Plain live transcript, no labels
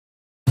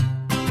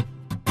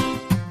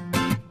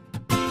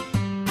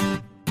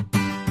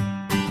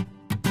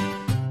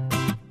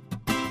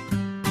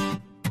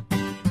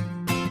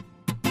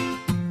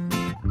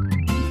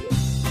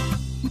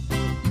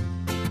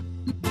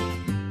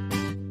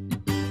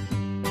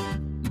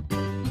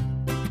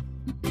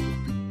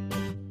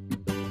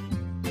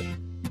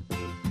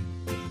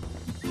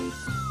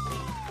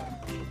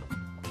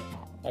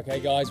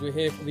Okay guys, we're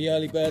here for the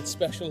early bird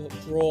special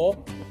draw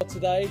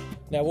today.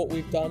 Now what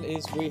we've done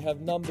is we have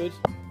numbered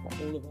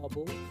all of our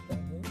balls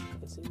down here.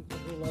 Let's see, we've got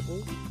all our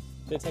balls.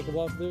 Did it take a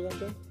while to do that,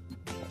 John?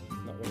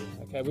 Not really.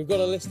 Okay, we've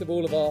got a list of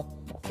all of our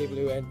people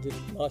who entered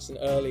nice and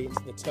early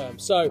into the term.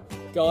 So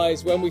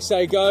guys, when we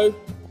say go,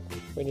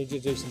 we need you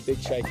to do some big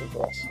shaking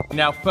for us.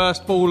 Now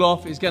first ball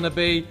off is going to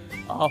be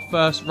our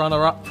first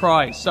runner-up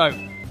prize. So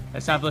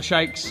let's have the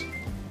shakes.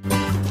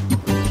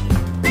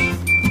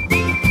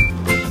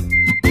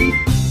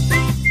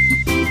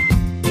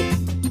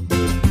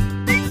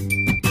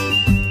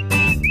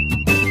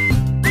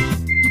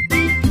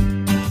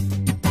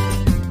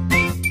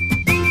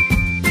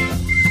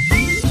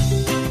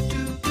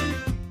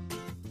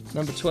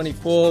 Number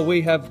 24,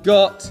 we have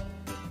got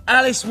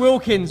Alice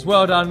Wilkins.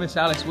 Well done, Miss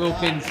Alice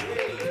Wilkins.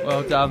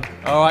 Well done.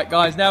 All right,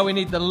 guys, now we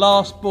need the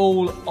last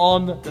ball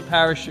on the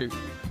parachute.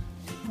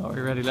 Are we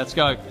ready? Let's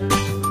go.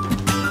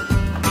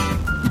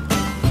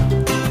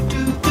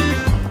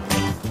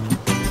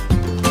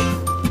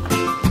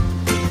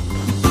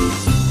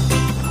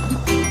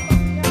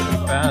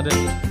 Found it.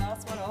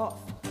 Last one off.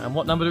 And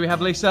what number do we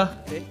have,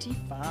 Lisa?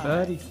 35.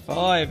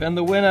 35. And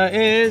the winner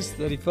is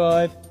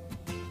 35.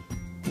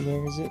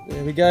 Where is it?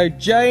 There we go.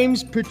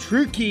 James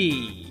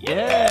Petrucci.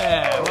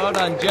 Yeah, well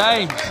done,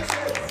 James.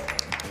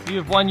 You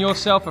have won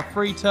yourself a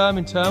free term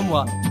in term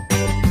 1.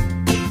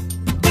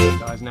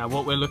 Guys, now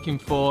what we're looking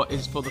for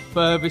is for the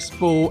furthest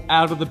ball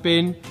out of the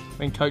bin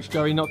when Coach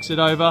Joey knocks it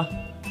over.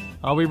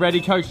 Are we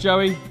ready, Coach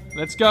Joey?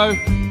 Let's go.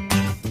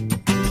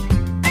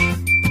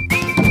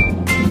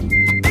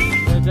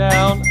 They're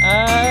down,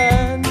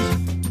 and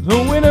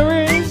the winner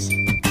is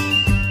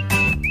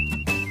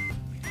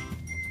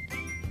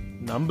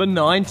number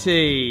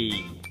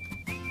 90.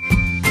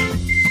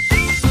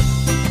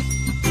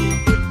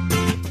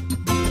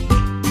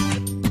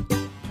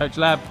 Coach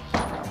Lab,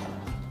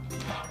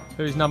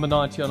 who's number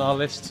 90 on our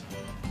list?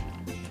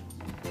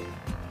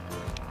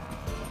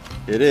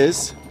 It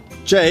is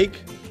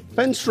Jake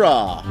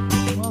Fenstra.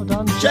 Well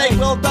done, Jake,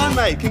 well done,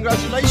 mate.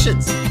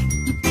 Congratulations.